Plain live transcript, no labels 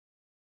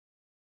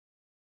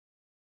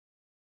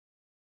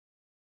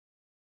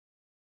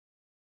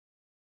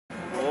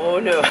Oh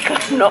no,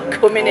 I'm not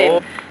coming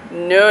in.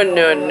 No,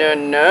 no, no,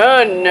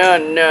 no, no,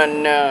 no,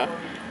 no.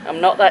 I'm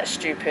not that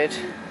stupid.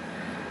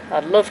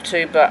 I'd love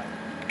to, but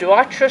do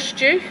I trust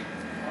you?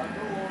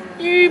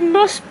 You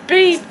must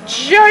be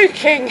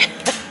joking.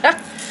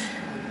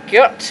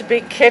 Got to be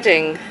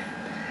kidding.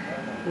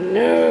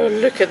 No,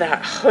 look at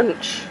that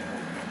hunch.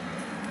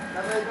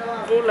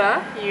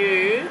 Bula,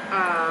 you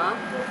are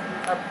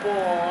a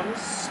born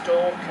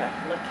stalker.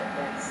 Look at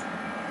this.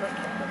 Look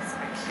at this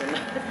action.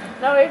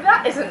 Now if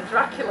that isn't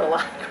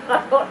Dracula-like,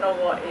 I don't know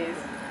what is.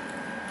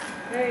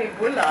 Hey,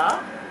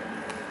 Bula.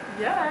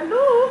 Yeah,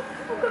 look.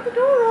 I've got the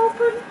door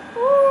open.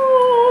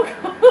 Oh,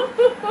 God.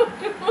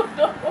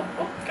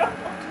 Oh, God.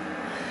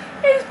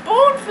 He's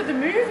born for the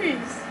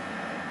movies.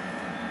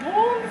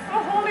 Born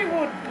for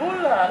Hollywood,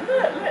 Bula.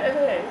 Look at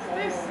this.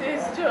 This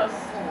is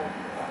just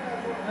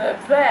the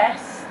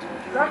best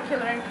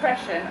Dracula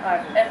impression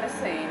I've ever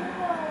seen.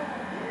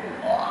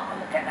 Oh,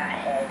 look at that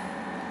head.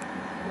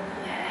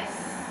 Yes.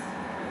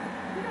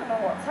 You don't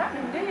know what's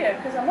happening, do you?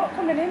 Because I'm not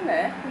coming in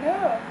there.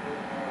 No.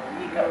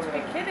 You've got to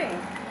be kidding.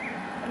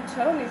 And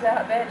Tony's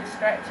out there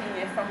distracting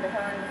you from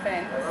behind the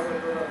fence.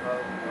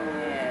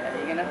 Yeah,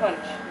 you're going to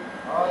hunch.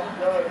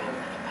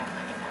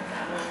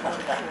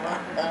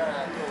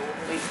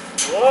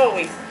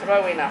 We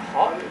throw in a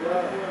hop.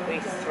 We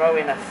throw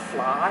in a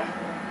fly.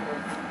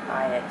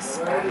 I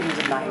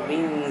expand my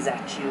wings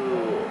at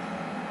you.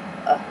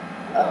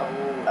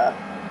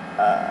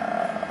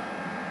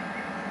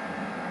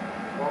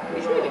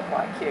 He's really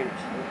quite cute.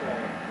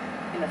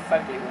 In a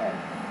fugly way.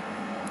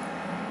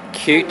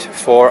 Cute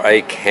for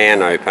a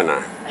can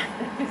opener.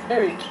 He's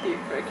very cute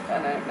for a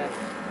can opener.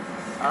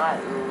 I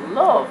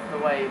love the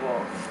way he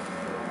walks.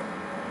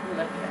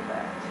 Look at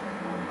that.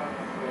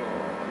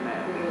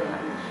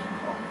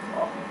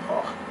 Oh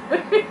no,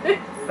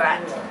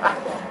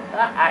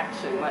 that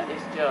action, that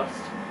is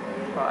just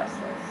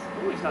priceless.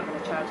 Oh, he's not going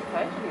to charge a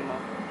cage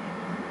anymore.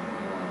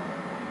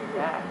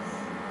 Yes.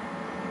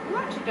 You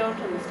actually don't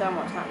understand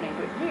what's happening,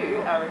 but you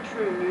are a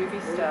true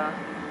movie star.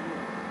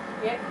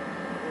 Yep,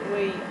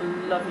 we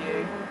love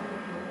you.